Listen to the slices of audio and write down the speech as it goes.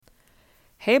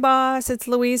Hey boss, it's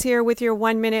Louise here with your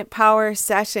 1 minute power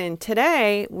session.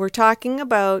 Today, we're talking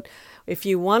about if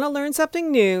you want to learn something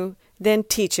new, then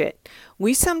teach it.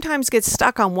 We sometimes get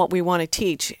stuck on what we want to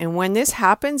teach. And when this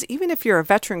happens, even if you're a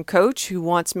veteran coach who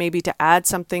wants maybe to add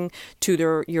something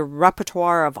to your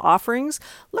repertoire of offerings,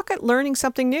 look at learning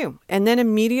something new and then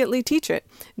immediately teach it.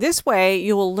 This way,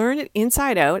 you will learn it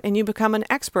inside out and you become an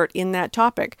expert in that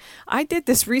topic. I did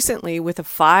this recently with a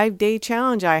 5-day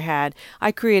challenge I had.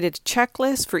 I created a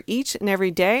checklist for each and every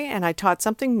day and I taught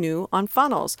something new on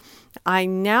funnels. I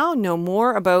now know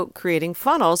more about creating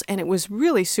funnels and it was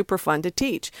really super fun to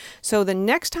teach. So the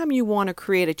next time you want to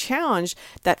create a challenge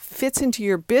that fits into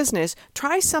your business,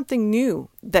 try something new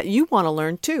that you want to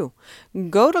learn too.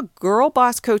 Go to Girl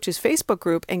Boss Coach's Facebook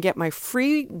group and get my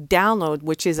free download,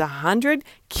 which is 100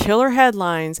 killer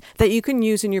headlines that you can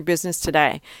use in your business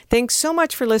today. Thanks so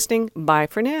much for listening. Bye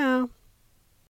for now.